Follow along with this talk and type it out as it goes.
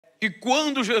E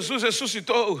quando Jesus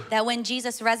ressuscitou, that when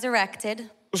Jesus resurrected,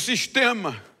 o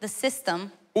sistema the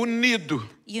system unido,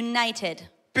 united.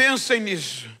 pensem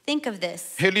nisso. Think of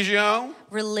this. Religião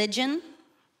Religion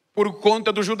por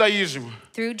conta do judaísmo.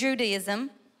 through Judaism,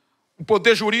 O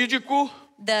poder jurídico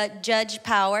the judge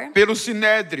power pelo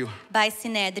sinédrio. by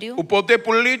Synedrio, O poder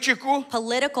político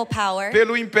political power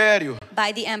pelo império.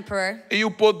 by the emperor, E o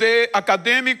poder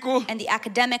acadêmico and the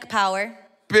academic power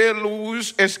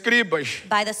pelos escribas.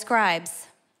 by the scribes,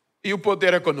 E o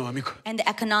poder econômico. and the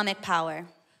economic power.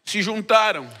 Se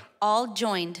juntaram. All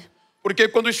joined. Porque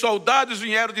quando os soldados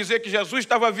vieram dizer que Jesus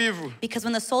estava vivo, Because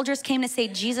when the soldiers came to say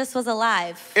Jesus was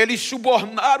alive, eles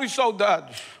subornaram os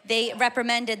soldados they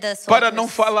reprimanded the para não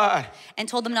soldiers falar and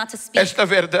told them not to speak esta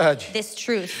verdade. this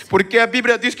truth. Porque a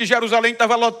Bíblia diz que Jerusalém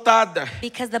estava lotada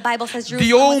Because the Bible says de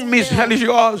Jerusalem homens was filled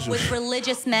religiosos with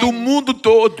religious do men mundo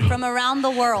todo. from around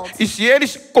the world. E se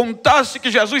eles contassem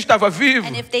que Jesus estava vivo,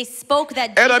 And if they spoke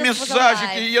that era a Jesus was mensagem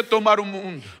que alive, ia tomar o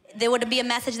mundo. there would be a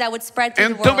message that would spread through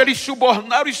the Então world. eles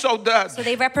subornaram os soldados So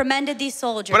they reprimanded these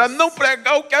soldiers para não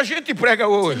pregar o que a gente prega to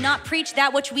hoje, not preach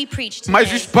that which we preach mas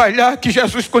today, espalhar que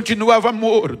Jesus continuava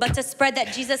morto. but to spread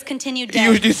that Jesus continued E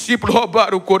os dead. discípulos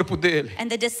roubaram o corpo dele. And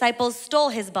the disciples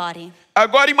stole his body.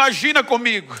 Agora imagina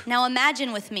comigo. Now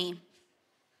imagine with me,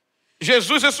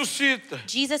 Jesus ressuscita.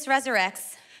 Jesus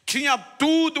resurrects, Tinha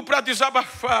tudo para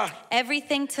desabafar,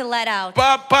 everything to let out,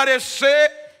 para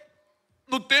aparecer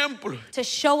no templo to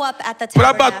show up at the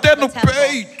Para tabernacle, bater no the temple,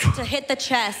 peito. to hit the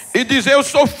chest, e dizer: eu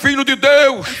sou filho de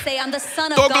Deus, say I'm the son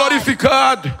of estou God,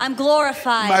 glorificado. I'm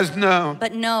glorified. Mas não.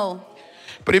 But no,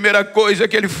 Primeira coisa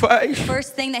que ele faz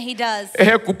first thing that he does, é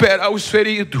recuperar os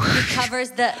feridos, he covers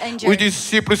the os injured,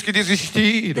 discípulos que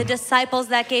desistiram. the disciples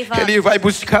that gave up. Ele vai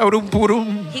buscar um por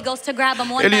um. He goes to grab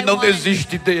them one Ele by não one.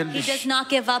 desiste He deles. does not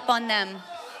give up on them.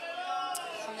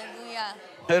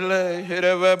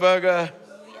 Hallelujah.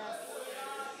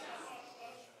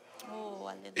 Oh,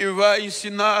 hallelujah. E vai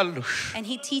ensiná-los, And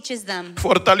he teaches them,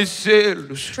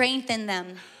 fortalecê-los strengthen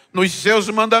them nos seus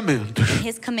mandamentos in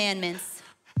his commandments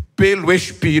pelo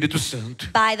Espírito Santo.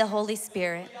 by the Holy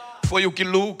Spirit. Foi o que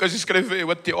Lucas escreveu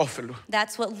a Teófilo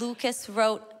That's what Luke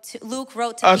wrote to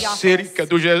Theophilus acerca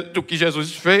do que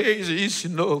Jesus fez e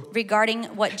ensinou regarding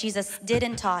what Jesus did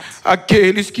and taught,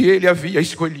 aqueles que ele havia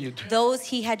escolhido. those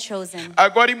he had chosen.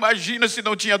 Agora imagina se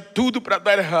não tinha tudo para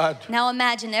dar errado. Now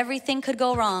imagine everything could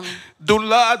go wrong. De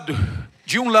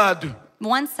um lado,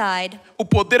 One side, o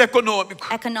poder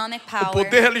econômico, economic o power,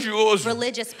 poder religioso,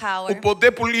 religious power, o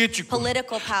poder político,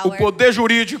 political o power, poder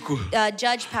jurídico,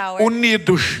 judge power,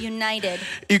 unidos united,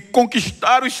 e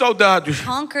conquistaram os soldados.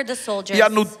 conquered the soldiers. E a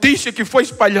notícia que foi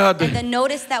espalhada And the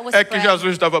notice that was é que spread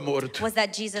Jesus estava morto. was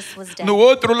that Jesus was dead. No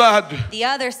outro lado, The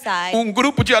other side,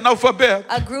 grupo de analfabetos,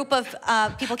 a group of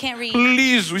people can't read,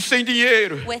 lisos, sem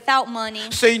dinheiro, without money,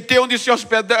 sem ter onde se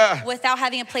hospedar, without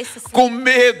having a place to sleep, com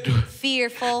medo,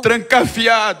 fearful, trancafiados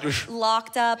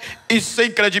locked up, e sem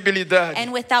credibilidade.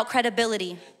 and without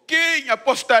credibility. Quem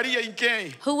apostaria em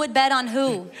quem? Who would bet on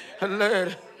who?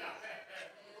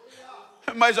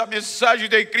 Mas a mensagem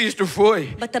de Cristo foi: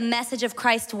 But the message of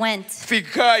Christ went,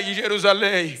 ficar em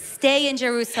Jerusalém. stay in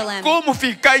Jerusalem. Como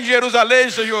ficar em Jerusalém,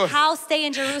 Senhor? How stay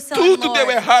in Jerusalem, Tudo Lord?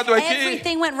 deu errado aqui.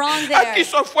 Everything went wrong there. Aqui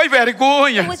só foi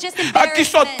vergonha. It was just Aqui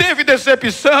só embarrassment. teve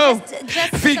decepção.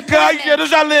 Just Ficar em disappointment.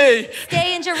 Jerusalém.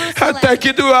 Stay in Jerusalem Até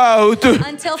que do alto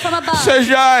until from above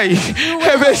sejais you will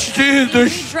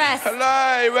revestidos. be redressed.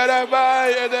 Hallelujah.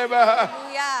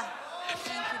 Hallelujah.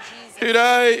 Thank you, Jesus.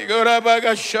 Irai,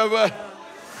 gorabagashava.